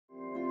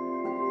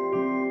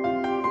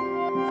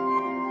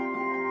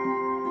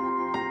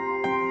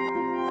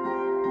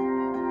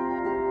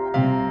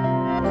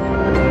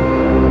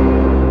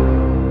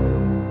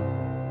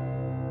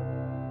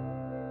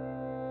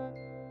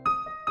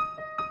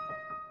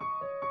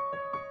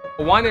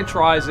Wyandanch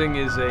Rising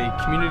is a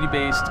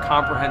community-based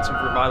comprehensive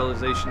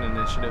revitalization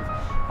initiative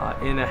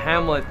in a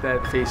hamlet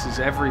that faces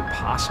every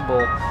possible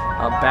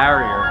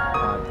barrier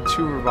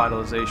to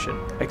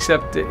revitalization,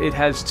 except it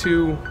has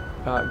two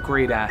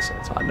great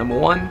assets. Number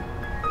one,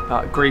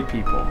 great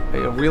people,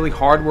 really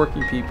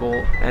hard-working people,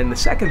 and the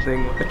second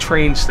thing, a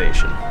train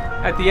station.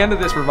 At the end of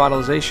this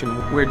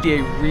revitalization, we're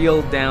a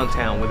real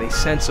downtown with a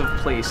sense of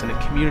place and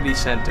a community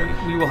center.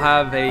 We will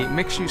have a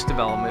mixed-use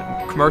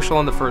development, commercial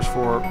on the first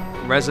floor,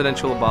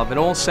 residential above, and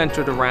all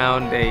centered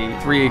around a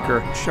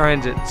 3-acre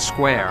transit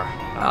square.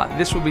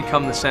 This will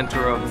become the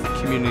center of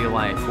community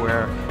life,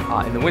 where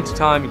in the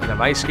wintertime you can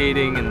have ice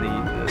skating, in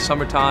the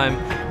summertime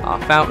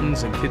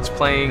fountains and kids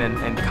playing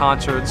and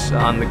concerts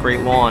on the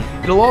great lawn.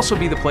 It'll also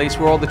be the place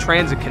where all the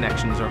transit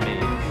connections are made.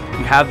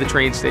 You have the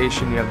train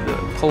station, you have the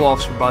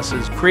pull-offs for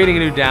buses. Creating a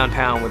new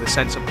downtown with a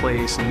sense of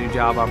place and new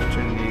job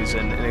opportunities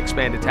and an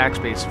expanded tax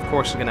base, of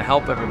course, is going to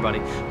help everybody.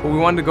 But we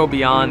wanted to go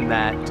beyond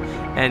that.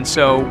 And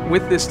so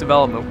with this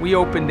development, we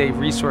opened a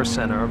resource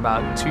center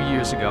about 2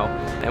 years ago,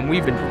 and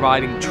we've been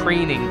providing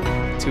training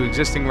to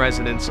existing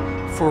residents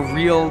for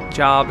real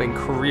job and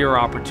career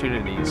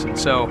opportunities. And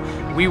so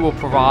we will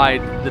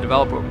provide the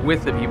developer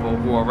with the people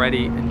who are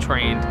ready and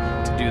trained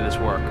to do this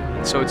work.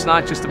 And so it's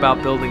not just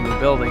about building new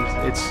buildings,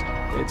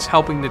 it's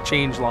helping to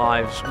change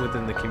lives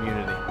within the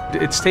community.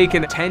 It's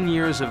taken 10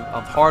 years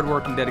of hard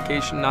work and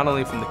dedication, not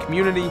only from the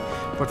community,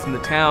 but from the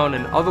town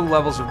and other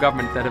levels of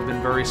government that have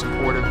been very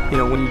supportive. You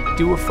know, when you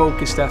do a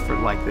focused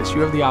effort like this,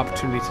 you have the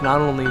opportunity to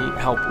not only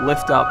help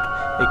lift up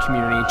a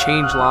community and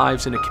change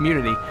lives in a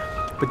community,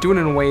 but do it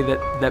in a way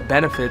that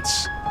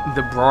benefits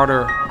the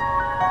broader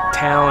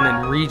town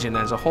and region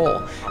as a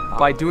whole.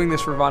 By doing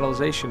this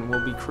revitalization,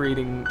 we'll be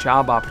creating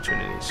job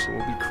opportunities.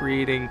 We'll be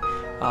creating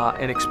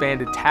an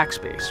expanded tax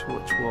base,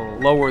 which will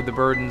lower the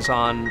burdens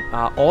on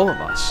all of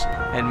us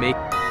and make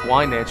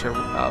Wyandanch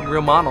a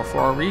real model for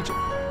our region.